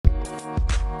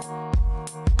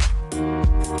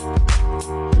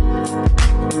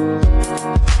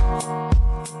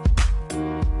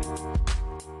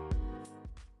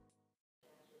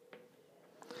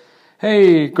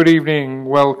Hey, good evening.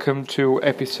 Welcome to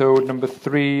episode number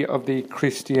 3 of the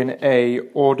Christian A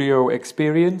audio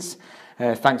experience.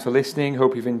 Thanks for listening.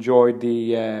 Hope you've enjoyed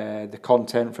the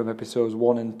content from episodes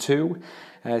 1 and 2.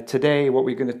 Today, what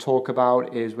we're going to talk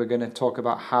about is we're going to talk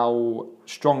about how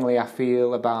strongly I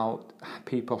feel about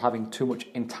people having too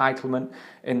much entitlement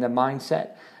in their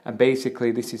mindset. And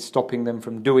basically, this is stopping them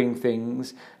from doing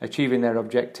things, achieving their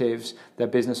objectives, their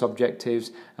business objectives,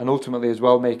 and ultimately as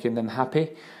well making them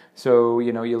happy. So,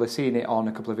 you'll have seen it on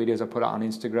a couple of videos I put out on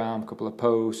Instagram, a couple of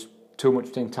posts. Too much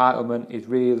entitlement is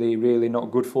really, really not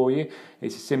good for you.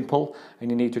 It's simple, and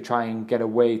you need to try and get a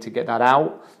way to get that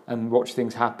out and watch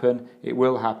things happen. It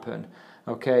will happen.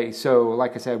 Okay, so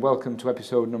like I said, welcome to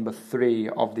episode number 3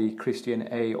 of the Christian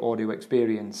A audio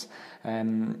experience.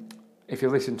 If you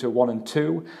listen to 1 and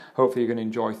 2, hopefully you're going to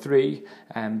enjoy 3.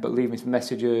 But leave me some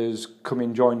messages, come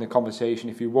and join the conversation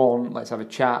if you want. Let's have a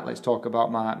chat, let's talk about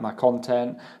my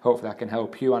content. Hopefully I can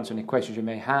help you answer any questions you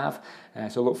may have.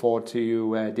 So look forward to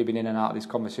you dipping in and out of this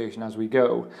conversation as we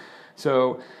go.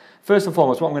 So first and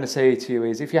foremost, what I'm going to say to you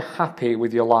is if you're happy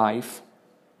with your life,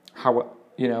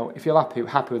 if you're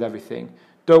happy with everything,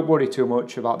 don't worry too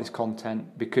much about this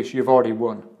content because you've already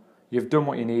won. You've done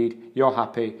what you need, you're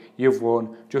happy, you've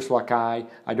won, just like I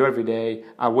do every day.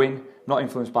 I win, not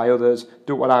influenced by others,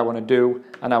 do what I want to do,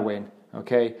 and I win,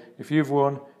 okay? If you've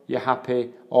won, you're happy,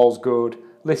 all's good,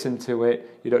 listen to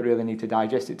it, you don't really need to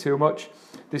digest it too much.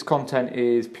 This content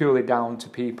is purely down to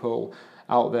people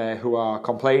out there who are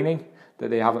complaining that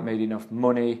they haven't made enough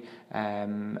money,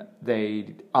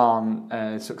 they aren't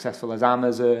as successful as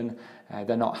Amazon,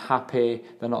 they're not happy,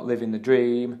 they're not living the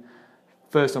dream.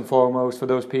 First and foremost, for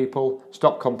those people,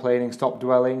 stop complaining, stop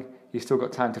dwelling. You've still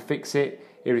got time to fix it,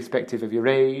 irrespective of your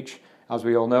age. As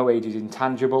we all know, age is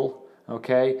intangible,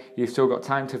 okay? You've still got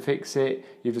time to fix it.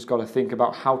 You've just got to think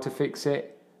about how to fix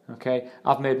it, okay?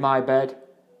 I've made my bed,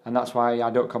 and that's why I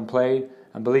don't complain.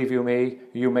 And believe you me,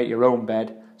 you make your own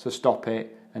bed, so stop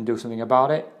it and do something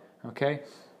about it, okay?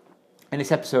 In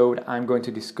this episode, I'm going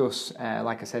to discuss,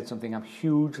 like I said, something I'm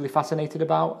hugely fascinated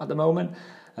about at the moment,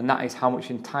 and that is how much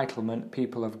entitlement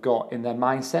people have got in their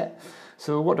mindset.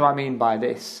 So what do I mean by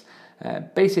this?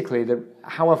 Basically,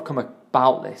 how I've come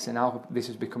about this and how this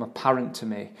has become apparent to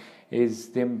me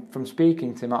is from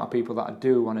speaking to the amount of people that I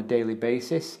do on a daily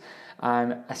basis.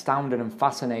 I'm astounded and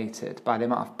fascinated by the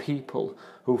amount of people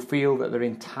who feel that they're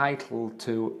entitled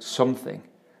to something.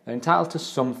 They're entitled to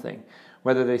something,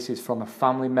 whether this is from a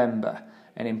family member,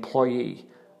 an employee,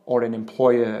 or an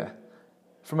employer,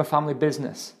 from a family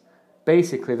business.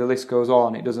 Basically, the list goes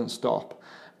on, it doesn't stop.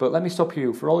 But let me stop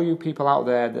you. For all you people out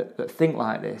there that think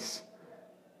like this,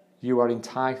 you are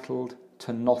entitled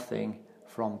to nothing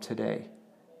from today.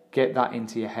 Get that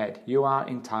into your head. You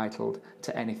aren't entitled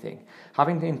to anything.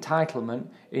 Having the entitlement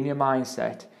in your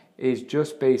mindset is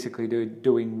just basically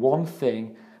doing one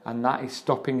thing, and that is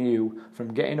stopping you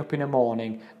from getting up in the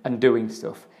morning and doing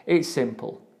stuff. It's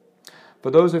simple. For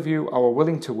those of you who are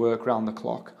willing to work round the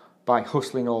clock by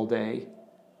hustling all day,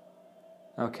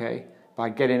 okay, by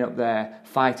getting up there,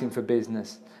 fighting for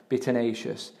business, be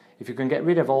tenacious. If you can get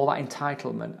rid of all that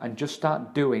entitlement and just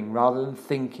start doing rather than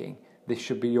thinking, this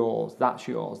should be yours,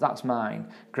 that's mine,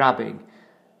 grabbing,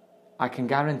 I can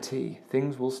guarantee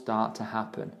things will start to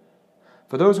happen.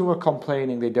 For those who are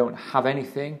complaining they don't have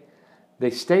anything, they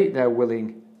state they're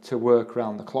willing to work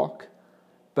round the clock,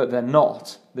 but they're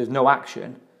not, there's no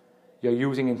action. You're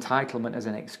using entitlement as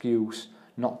an excuse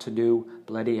not to do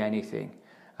bloody anything.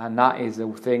 And that is the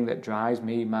thing that drives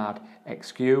me mad.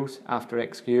 Excuse after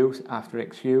excuse after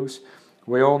excuse.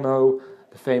 We all know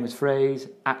the famous phrase,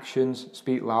 actions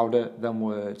speak louder than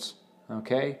words.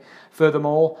 Okay?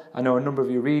 Furthermore, I know a number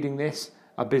of you reading this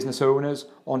are business owners,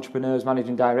 entrepreneurs,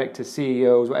 managing directors,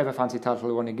 CEOs, whatever fancy title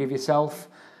you want to give yourself.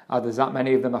 There's that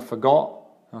many of them I forgot.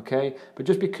 Okay? But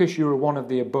just because you're one of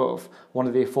the above, one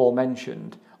of the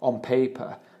aforementioned on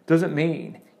paper, doesn't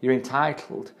mean you're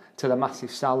entitled to the massive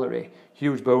salary,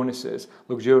 huge bonuses,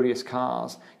 luxurious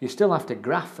cars. You still have to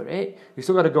graft for it. You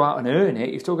still got to go out and earn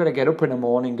it. You still got to get up in the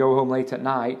morning, go home late at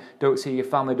night, don't see your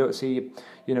family, don't see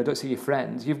your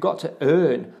friends. You've got to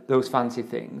earn those fancy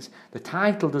things. The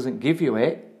title doesn't give you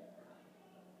it.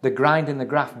 The grind and the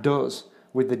graft does,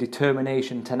 with the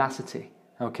determination, tenacity.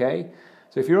 Okay?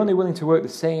 So if you're only willing to work the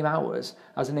same hours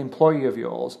as an employee of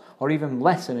yours, or even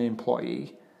less than an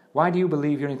employee, why do you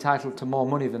believe you're entitled to more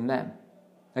money than them?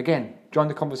 Again, join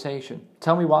the conversation.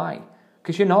 Tell me why.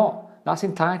 Because you're not. That's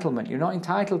entitlement. You're not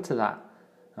entitled to that.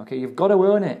 Okay, you've got to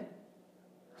earn it.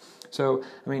 So,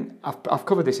 I mean, I've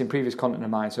covered this in previous content of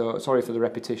mine, so sorry for the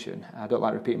repetition. I don't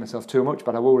like repeating myself too much,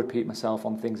 but I will repeat myself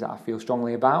on things that I feel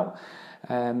strongly about.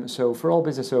 So for all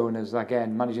business owners,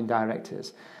 again, managing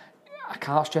directors, I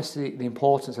can't stress the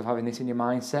importance of having this in your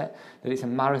mindset, that it's a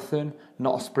marathon,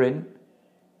 not a sprint.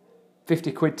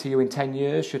 50 quid to you in 10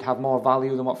 years should have more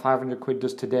value than what 500 quid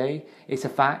does today. It's a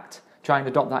fact. Try and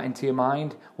adopt that into your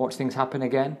mind. Watch things happen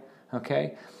again.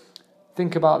 Okay?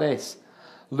 Think about this.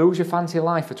 Lose your fancy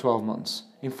life for 12 months.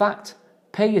 In fact,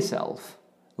 pay yourself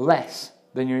less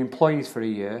than your employees for a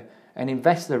year and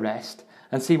invest the rest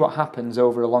and see what happens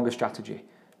over a longer strategy.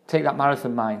 Take that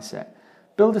marathon mindset.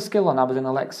 Build a skill on Amazon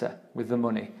Alexa with the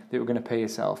money that you're going to pay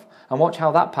yourself and watch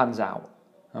how that pans out.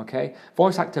 Okay?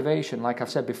 Voice activation, like I've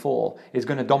said before, is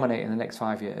going to dominate in the next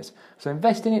 5 years. So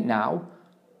invest in it now.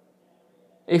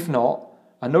 If not,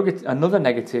 another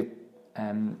negative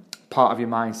part of your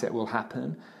mindset will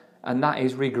happen, and that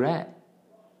is regret.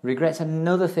 Regret's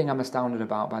another thing I'm astounded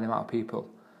about by the amount of people.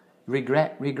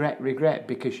 Regret,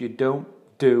 because you don't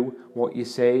do what you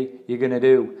say you're going to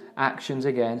do. Actions,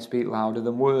 again, speak louder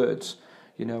than words.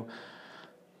 You know,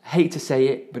 hate to say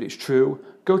it, but it's true.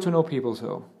 Go to an old people's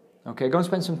home. Okay, go and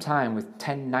spend some time with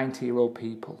 10, 90-year-old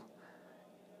people.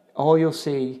 All you'll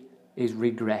see is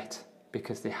regret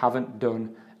because they haven't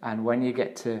done, and when you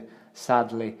get to,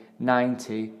 sadly,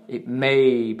 90, it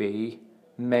may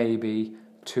be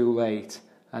too late,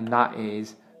 and that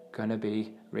is going to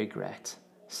be regret.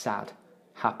 Sad.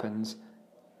 Happens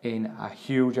in a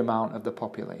huge amount of the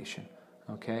population.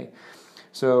 Okay,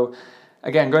 so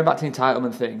again, going back to the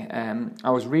entitlement thing, I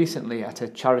was recently at a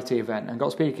charity event and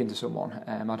got speaking to someone.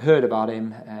 I'd heard about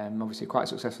him, obviously quite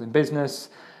successful in business,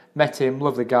 met him,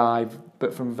 lovely guy,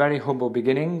 but from very humble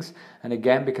beginnings. And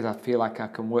again, because I feel like I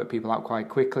can work people out quite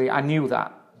quickly, I knew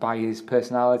that by his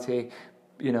personality,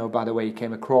 you know, by the way he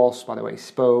came across, by the way he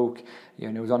spoke, you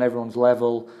know, he was on everyone's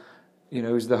level. You know,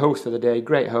 he was the host for the day,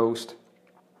 great host.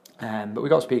 But we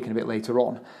got speaking a bit later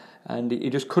on, and he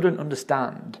just couldn't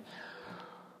understand,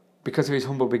 because of his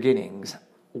humble beginnings,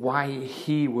 why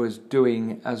he was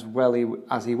doing as well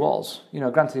as he was. You know,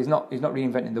 granted, he's not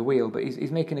reinventing the wheel, but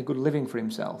he's making a good living for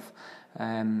himself,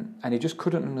 and he just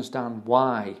couldn't understand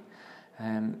why.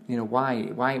 You know, why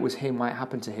it was him, why it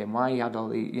happened to him, why he had all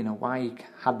the, you know, why he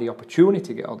had the opportunity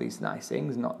to get all these nice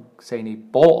things. Not saying he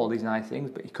bought all these nice things,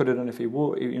 but he could have done if he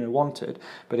wanted.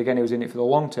 But again, he was in it for the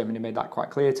long term, and he made that quite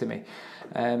clear to me.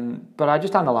 But I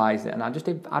just analysed it, and I just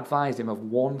advised him of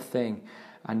one thing,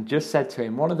 and just said to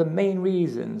him, one of the main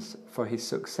reasons for his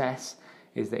success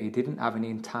is that he didn't have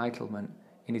any entitlement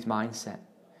in his mindset,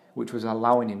 which was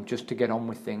allowing him just to get on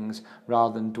with things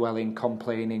rather than dwelling,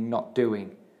 complaining, not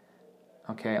doing.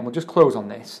 Okay, and we'll just close on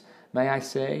this. May I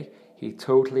say, he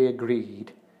totally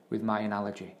agreed with my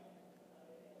analogy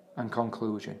and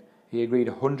conclusion. He agreed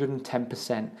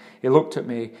 110%. He looked at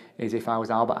me as if I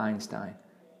was Albert Einstein.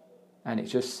 And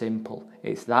it's just simple.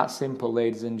 It's that simple,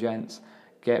 ladies and gents.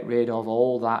 Get rid of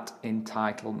all that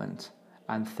entitlement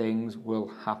and things will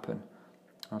happen.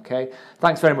 Okay,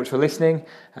 thanks very much for listening.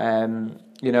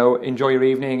 You know, enjoy your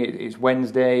evening. It's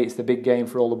Wednesday. It's the big game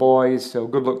for all the boys. So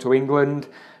good luck to England.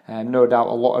 No doubt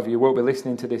a lot of you won't be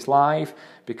listening to this live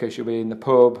because you'll be in the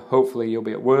pub. Hopefully you'll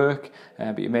be at work,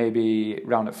 but you may be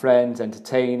round at friends,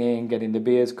 entertaining, getting the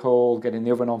beers cold, getting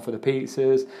the oven on for the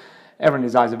pizzas. Everyone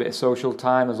desires a bit of social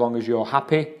time as long as you're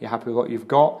happy with what you've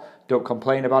got. Don't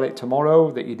complain about it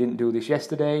tomorrow that you didn't do this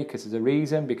yesterday because there's a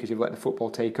reason, because you've let the football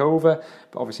take over.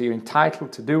 But obviously you're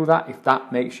entitled to do that if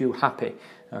that makes you happy.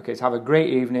 Okay, so have a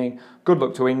great evening. Good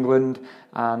luck to England,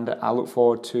 and I look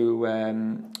forward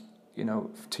to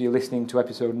to you listening to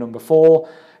episode number 4.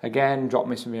 Again, drop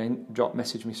message me on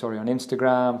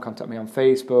Instagram, contact me on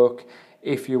Facebook.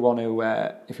 If you want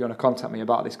to contact me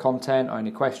about this content or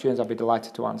any questions, I'd be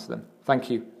delighted to answer them.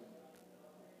 Thank you.